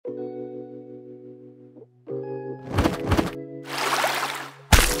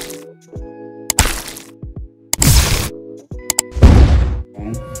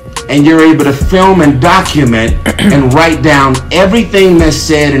and you're able to film and document and write down everything that's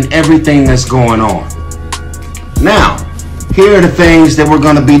said and everything that's going on. Now, here are the things that we're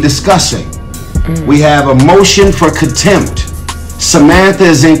going to be discussing. We have a motion for contempt. Samantha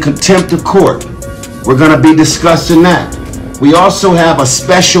is in contempt of court. We're going to be discussing that. We also have a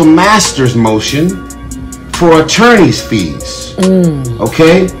special master's motion for attorney's fees.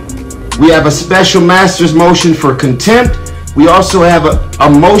 Okay? We have a special master's motion for contempt. We also have a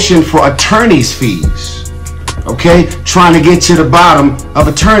motion for attorney's fees. Okay? Trying to get to the bottom of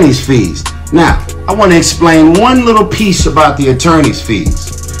attorney's fees. Now, I want to explain one little piece about the attorney's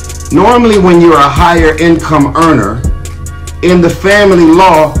fees. Normally, when you're a higher income earner, in the family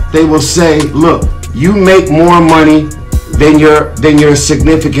law, they will say, look, you make more money than your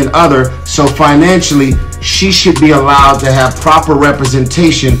significant other, so financially, she should be allowed to have proper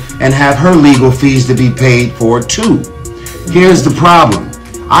representation and have her legal fees to be paid for too. Here's the problem.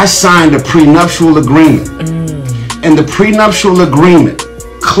 I signed a prenuptial agreement, and the prenuptial agreement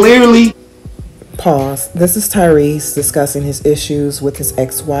clearly... Pause. This is Tyrese discussing his issues with his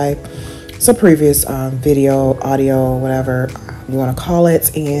ex-wife. It's a previous video, audio, whatever you want to call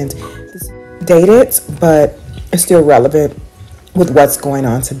it, and it's dated, but it's still relevant with what's going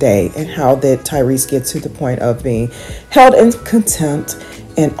on today and how did Tyrese get to the point of being held in contempt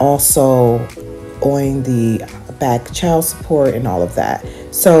and also owing the back child support and all of that.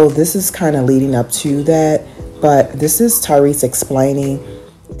 So this is kind of leading up to that, but this is Tyrese explaining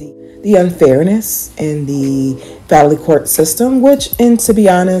the unfairness in the family court system, which, and to be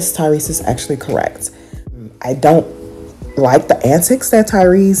honest, Tyrese is actually correct. I don't like the antics that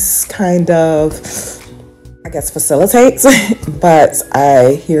Tyrese kind of, I guess, facilitates, but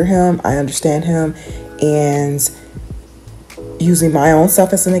I hear him, I understand him, and using my own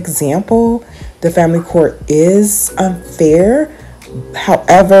self as an example, the family court is unfair.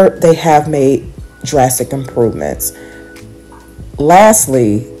 However, they have made drastic improvements.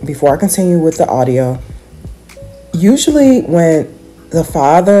 Lastly, before I continue with the audio, usually when the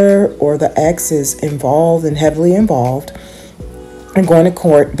father or the ex is involved and heavily involved and going to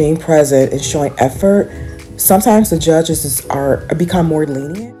court, being present and showing effort, sometimes the judges become more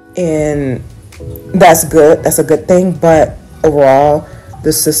lenient, and that's good. That's a good thing. But overall,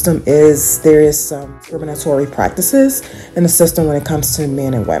 the system there is some discriminatory practices in the system when it comes to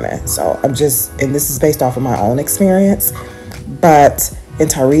men and women. So and this is based off of my own experience. But in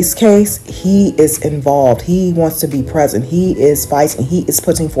Tyrese's case, he is involved. He wants to be present. He is fighting. He is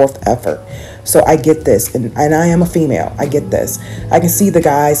putting forth effort. So I get this. And I am a female. I get this. I can see the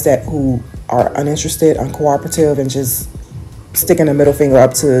guys who are uninterested, uncooperative, and just sticking a middle finger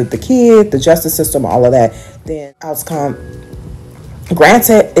up to the kid, the justice system, all of that. Then outcome,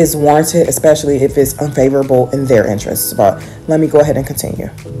 granted, is warranted, especially if it's unfavorable in their interests. But let me go ahead and continue.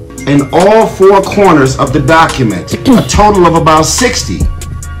 In all four corners of the document, a total of about 60.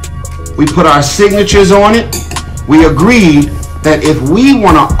 We put our signatures on it. We agreed that if we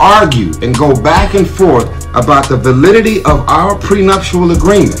want to argue and go back and forth about the validity of our prenuptial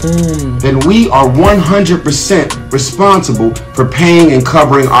agreement, then we are 100% responsible for paying and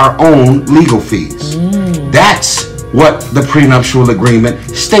covering our own legal fees. That's what the prenuptial agreement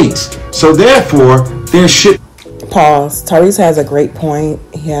states. So therefore, there should... Pause. Tyrese has a great point.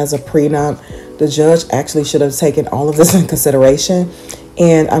 He has a prenup. The judge actually should have taken all of this in consideration.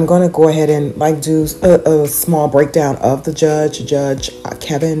 And I'm going to go ahead and do a small breakdown of the judge, Judge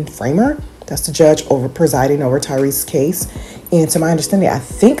Kevin Framer. That's the judge presiding over Tyrese's case. And to my understanding, I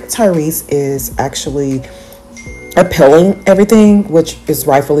think Tyrese is actually appealing everything, which is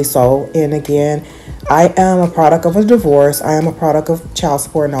rightfully so. And again, I am a product of a divorce. I am a product of child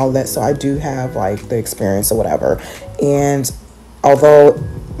support and all of that. So I do have the experience or whatever. And although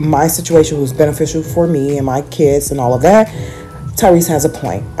my situation was beneficial for me and my kids and all of that, Tyrese has a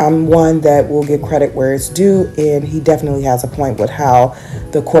point. I'm one that will give credit where it's due, and he definitely has a point with how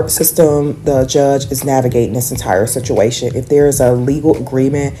the court system, the judge is navigating this entire situation. If there is a legal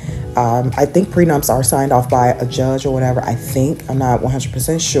agreement, I think prenups are signed off by a judge or whatever. I'm not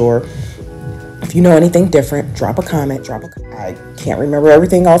 100% sure. If you know anything different, drop a comment. I can't remember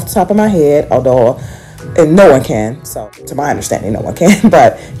everything off the top of my head, although, and no one can. So to my understanding, no one can.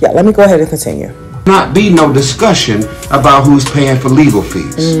 But yeah, let me go ahead and continue. Not be no discussion about who's paying for legal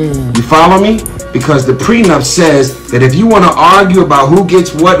fees. You follow me? Because the prenup says that if you want to argue about who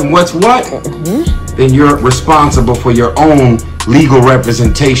gets what and what's what, then you're responsible for your own legal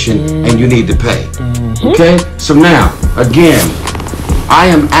representation and you need to pay. Okay? So now, again, I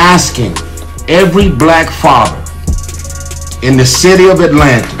am asking every black father in the city of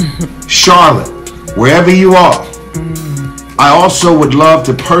Atlanta, Charlotte, wherever you are, I also would love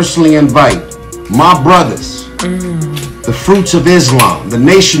to personally invite my brothers, the Fruits of Islam, the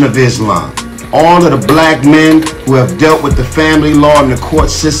Nation of Islam, all of the black men who have dealt with the family law and the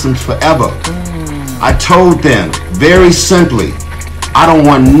court systems forever. I told them very simply, I don't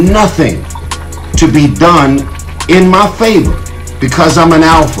want nothing to be done in my favor because I'm an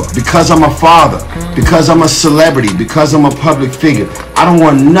alpha, because I'm a father, because I'm a celebrity, because I'm a public figure. I don't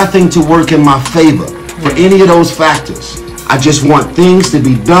want nothing to work in my favor for any of those factors. I just want things to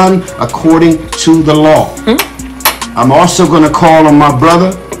be done according to the law. I'm also going to call on my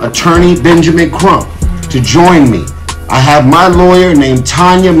brother, Attorney Benjamin Crump, to join me. I have my lawyer named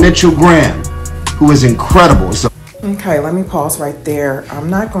Tanya Mitchell Graham, who is incredible. Okay, let me pause right there. I'm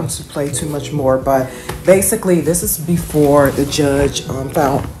not going to play too much more, but basically this is before the judge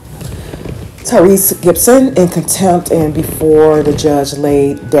found Tyrese GIBSON in contempt and before the judge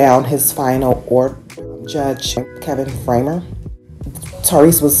laid down his final order. Judge Kevin Framer.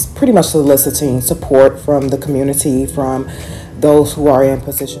 Tyrese was pretty much soliciting support from the community, from those who are in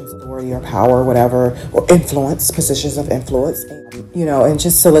positions of authority or power, whatever, or influence, positions of influence, you know, and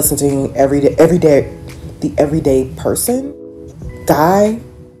just soliciting the everyday person, guy,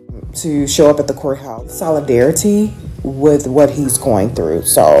 to show up at the courthouse, solidarity with what he's going through.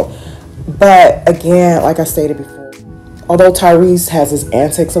 So, but again, like I stated before, although Tyrese has his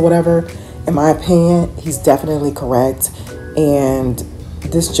antics or whatever, in my opinion, he's definitely correct. And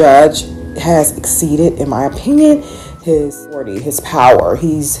this judge has exceeded, in my opinion, his authority, his power.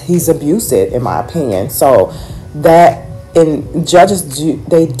 He's abused it, in my opinion. So that, and judges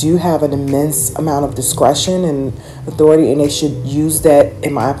do have an immense amount of discretion and authority, and they should use that,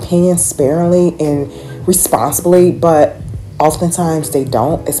 in my opinion, sparingly and responsibly. But oftentimes they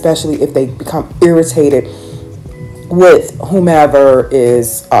don't, especially if they become irritated with whomever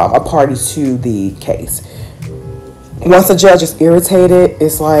is a party to the case. Once a judge is irritated,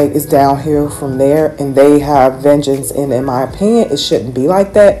 it's like it's downhill from there, and they have vengeance. And in my opinion, it shouldn't be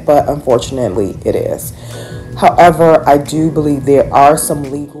like that, but unfortunately it is. However, I do believe there are some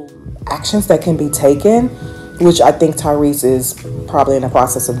legal actions that can be taken, which I think Tyrese is probably in the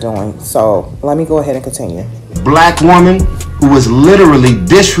process of doing. So let me go ahead and continue. Black woman who was literally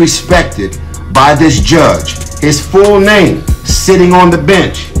disrespected by this judge. His full name sitting on the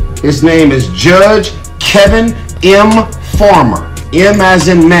bench. His name is Judge Kevin M. Farmer. M as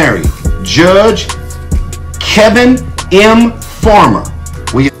in Mary. Judge Kevin M. Farmer.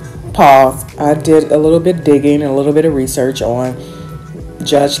 Pause. I did a little bit digging, a little bit of research on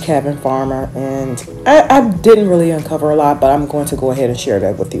Judge Kevin Farmer, and I didn't really uncover a lot, but I'm going to go ahead and share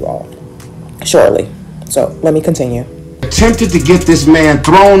that with you all shortly. So let me continue. Attempted to get this man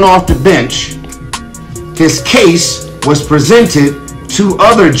thrown off the bench. His case was presented to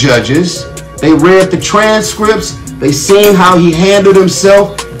other judges. They read the transcripts. They seen how he handled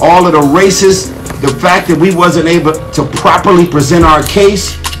himself, all of the racist, the fact that we wasn't able to properly present our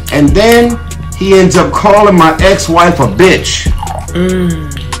case. And then he ends up calling my ex-wife a bitch.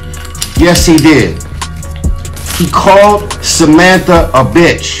 Yes, he did. He called Samantha a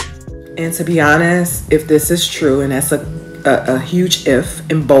bitch. And to be honest, if this is true, and that's a huge if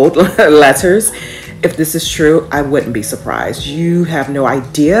in bold letters, if this is true, I wouldn't be surprised. You have no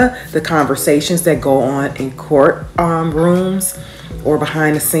idea the conversations that go on in court rooms or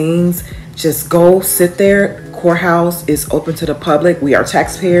behind the scenes. Just go sit there. Courthouse is open to the public. We are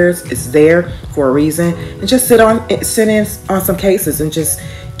taxpayers. It's there for a reason. And just sit in on some cases and just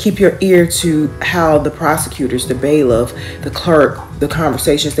keep your ear to how the prosecutors, the bailiff, the clerk, the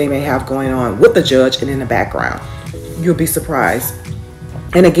conversations they may have going on with the judge and in the background. You'll be surprised.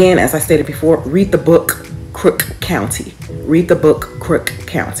 And again, as I stated before, read the book Crook County. Read the book Crook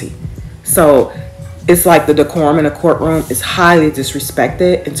County. So it's like the decorum in a courtroom is highly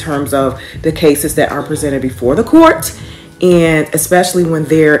disrespected in terms of the cases that are presented before the court, and especially when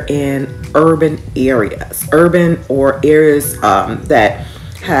they're in urban areas, or areas that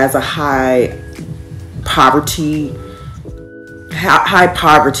has a high poverty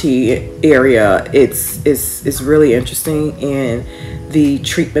area. It's really interesting, and the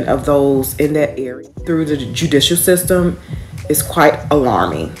treatment of those in that area through the judicial system is quite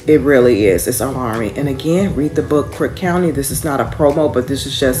alarming. It really is. It's alarming. And again, read the book Crook County. This is not a promo, but this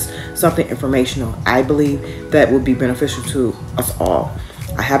is just something informational. I believe that would be beneficial to us all.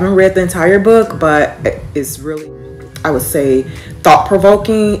 I haven't read the entire book, but it's really, I would say,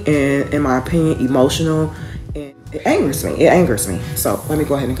 thought-provoking and, in my opinion, emotional. And it angers me. It angers me. So let me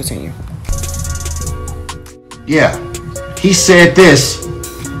go ahead and continue. Yeah. He said this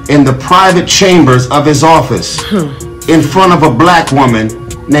in the private chambers of his office in front of a black woman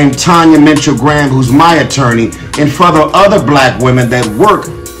named Tanya Mitchell Graham, who's my attorney, in front of other black women that work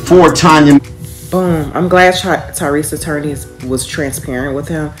for Tanya. Boom. I'm glad Tyrese's attorney was transparent with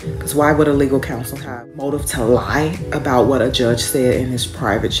him, because why would a legal counsel have motive to lie about what a judge said in his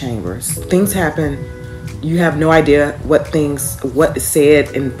private chambers? Things happen. You have no idea what is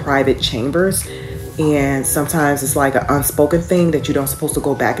said in private chambers, and sometimes it's like an unspoken thing that you don't supposed to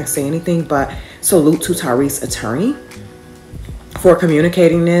go back and say anything. But salute to Tyrese's attorney for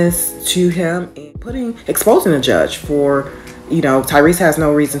communicating this to him and exposing the judge for, you know, Tyrese has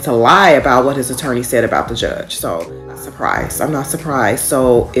no reason to lie about what his attorney said about the judge. So I'm not surprised.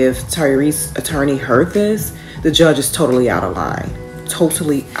 So if Tyrese's attorney heard this, the judge is totally out of line.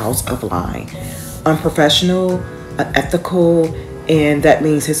 Totally out of line. Unprofessional, unethical, and that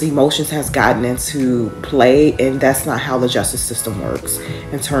means his emotions has gotten into play, and that's not how the justice system works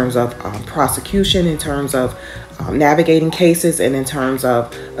in terms of prosecution, in terms of navigating cases, and in terms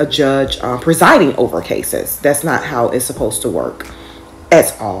of a judge presiding over cases. That's not how it's supposed to work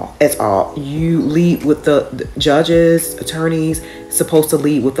at all. You lead with the judges, attorneys, supposed to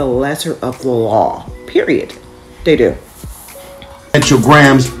lead with the letter of the law, period. They do. Mitchell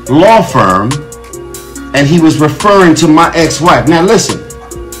Graham's law firm, and he was referring to my ex-wife. Now listen,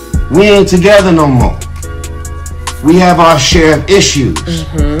 we ain't together no more. We have our share of issues.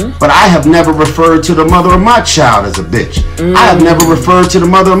 But I have never referred to the mother of my child as a bitch. I have never referred to the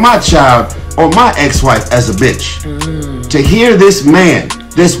mother of my child or my ex-wife as a bitch. To hear this man,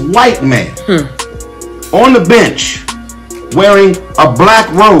 this white man, on the bench, wearing a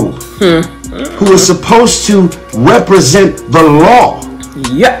black robe, who is supposed to represent the law,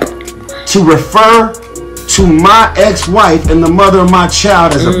 to refer to my ex-wife and the mother of my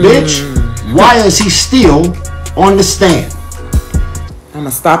child as a bitch, why is he still on the stand? I'm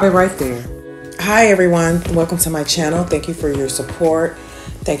gonna stop it right there. Hi everyone, welcome to my channel. Thank you for your support.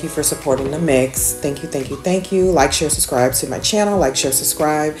 Thank you for supporting the mix. Thank you. Like, share, subscribe to my channel. Like, share,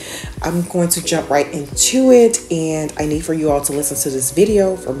 subscribe. I'm going to jump right into it, and I need for you all to listen to this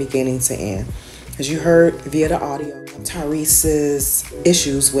video from beginning to end. As you heard via the audio, Tyrese's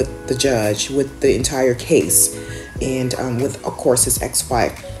issues with the judge, with the entire case, and with, of course, his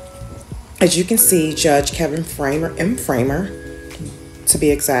ex-wife. As you can see, Judge Kevin Framer, M. Framer, to be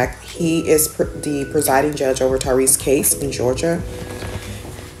exact, he is the presiding judge over Tyrese's case in Georgia.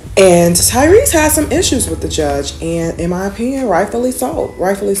 And Tyrese has some issues with the judge, and in my opinion, rightfully so.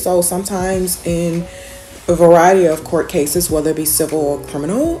 Rightfully so. Sometimes in a variety of court cases, whether it be civil or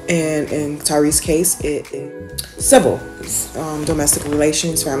criminal, and in Tyrese's case, it is civil. Domestic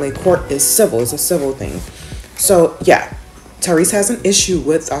relations, family court is civil. It's a civil thing. So yeah, Tyrese has an issue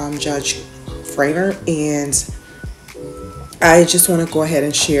with Judge Framer, and I just want to go ahead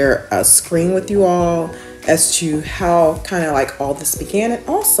and share a screen with you all as to how kind of like all this began. And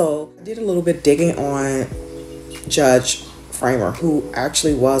also I did a little bit digging on Judge Framer, who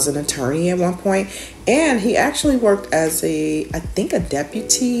actually was an attorney at one point, and he actually worked as I think a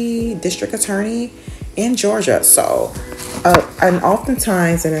deputy district attorney in Georgia. So and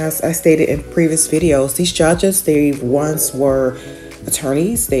oftentimes, and as I stated in previous videos, these judges, they once were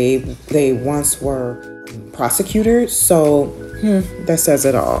attorneys, they once were prosecutors. So that says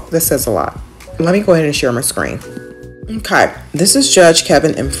it all. That says a lot. Let me go ahead and share my screen. Okay, this is Judge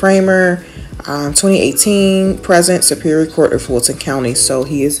Kevin M. Framer, 2018 President, Superior Court of Fulton County. So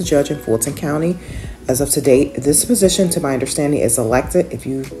he is a judge in Fulton County as of today. This position, to my understanding, is elected. If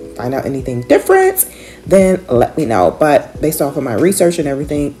you find out anything different, then let me know. But based off of my research and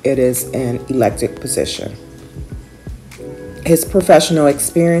everything, it is an elected position. His professional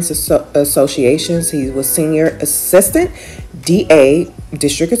experience associations, he was senior assistant DA,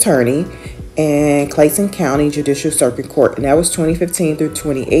 district attorney, in Clayton County Judicial Circuit Court, and that was 2015 through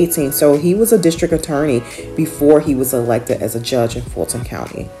 2018. So he was a district attorney before he was elected as a judge in Fulton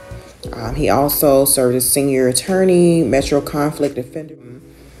County. He also served as senior attorney, Metro Conflict Defender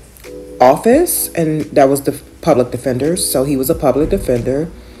Office, and that was the public defenders. So he was a public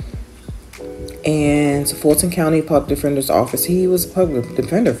defender. And Fulton County Public Defender's Office, he was a public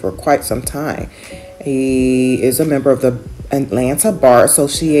defender for quite some time. He is a member of the Atlanta Bar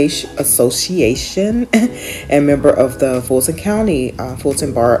Association and member of the Fulton County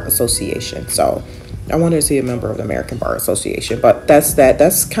Fulton Bar Association. So I wanted to see a member of the American Bar Association, but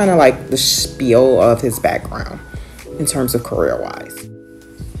that's kind of like the spiel of his background in terms of career-wise.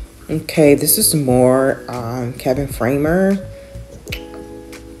 Okay, this is more Kevin Framer.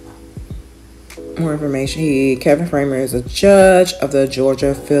 More information. Kevin Framer is a judge of the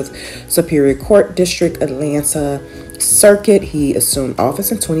Georgia 5th Superior Court District, Atlanta, Circuit. He assumed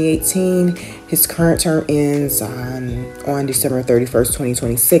office in 2018. His current term ends on December 31st,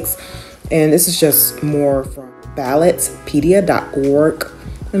 2026. And this is just more from ballotpedia.org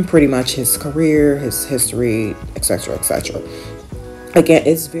and pretty much his career, his history, etc., etc. Again,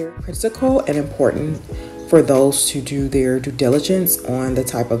 it's very critical and important for those to do their due diligence on the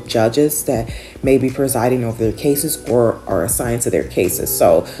type of judges that may be presiding over their cases or are assigned to their cases.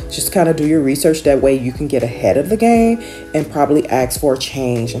 So just kind of do your research. That way you can get ahead of the game and probably ask for a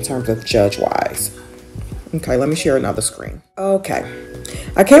change in terms of judge-wise. Okay, let me share another screen. Okay,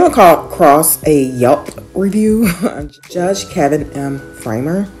 I came across a Yelp review on Judge Kevin M.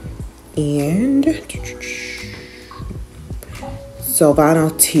 Framer and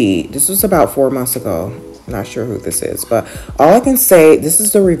Silvano T. This was about 4 months ago. Not sure who this is, but all I can say, this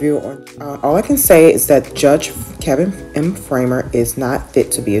is the review on all I can say is that Judge Kevin M. Framer is not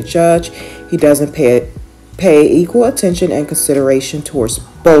fit to be a judge. He doesn't pay equal attention and consideration towards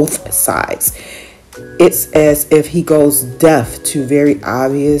both sides. It's as if he goes deaf to very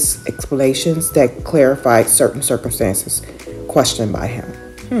obvious explanations that clarify certain circumstances questioned by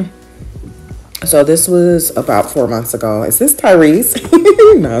him. So this was about 4 months ago. Is this Tyrese?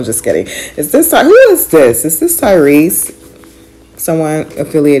 No, I'm just kidding. Is this who is this? Is this Tyrese? Someone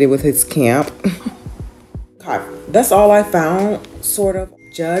affiliated with his camp? Okay, that's all I found. Sort of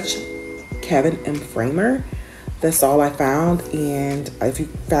Judge Kevin M. Framer. That's all I found. And if you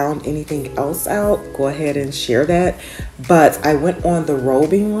found anything else out, go ahead and share that. But I went on the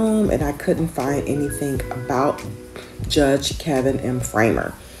Robing Room and I couldn't find anything about Judge Kevin M.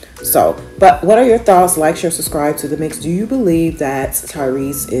 Framer. So, but what are your thoughts? Like, share, subscribe to the mix. Do you believe that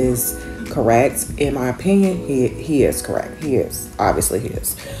Tyrese is correct? In my opinion, he is correct. He is. Obviously, he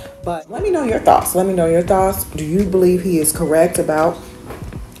is. But let me know your thoughts. Let me know your thoughts. Do you believe he is correct about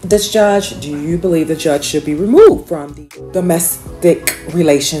this judge? Do you believe the judge should be removed from the domestic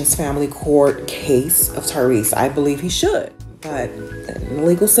relations family court case of Tyrese? I believe he should. But the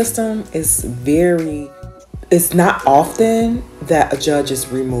legal system is it's not often that a judge is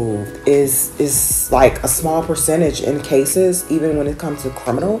removed. Is like a small percentage in cases, even when it comes to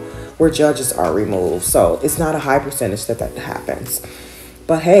criminal, where judges are removed. So it's not a high percentage that happens.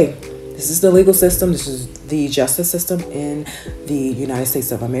 But hey, this is the legal system. This is the justice system in the United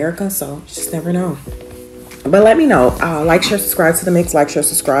States of America. So you just never know. But let me know. Like, share, subscribe to the mix. Like, share,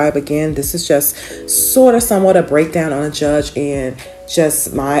 subscribe. Again, this is just sort of somewhat a breakdown on a judge and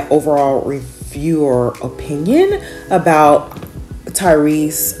just my overall review or opinion about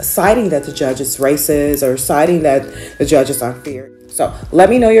Tyrese, citing that the judge is racist or citing that the judge is unfair. So let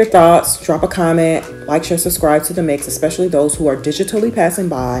me know your thoughts. Drop a comment. Like, share, subscribe to the mix, especially those who are digitally passing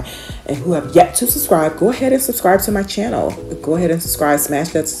by and who have yet to subscribe. Go ahead and subscribe to my channel. Go ahead and subscribe. Smash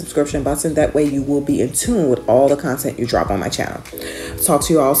that subscription button. That way you will be in tune with all the content you drop on my channel. Talk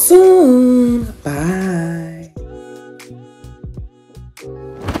to you all soon. Bye.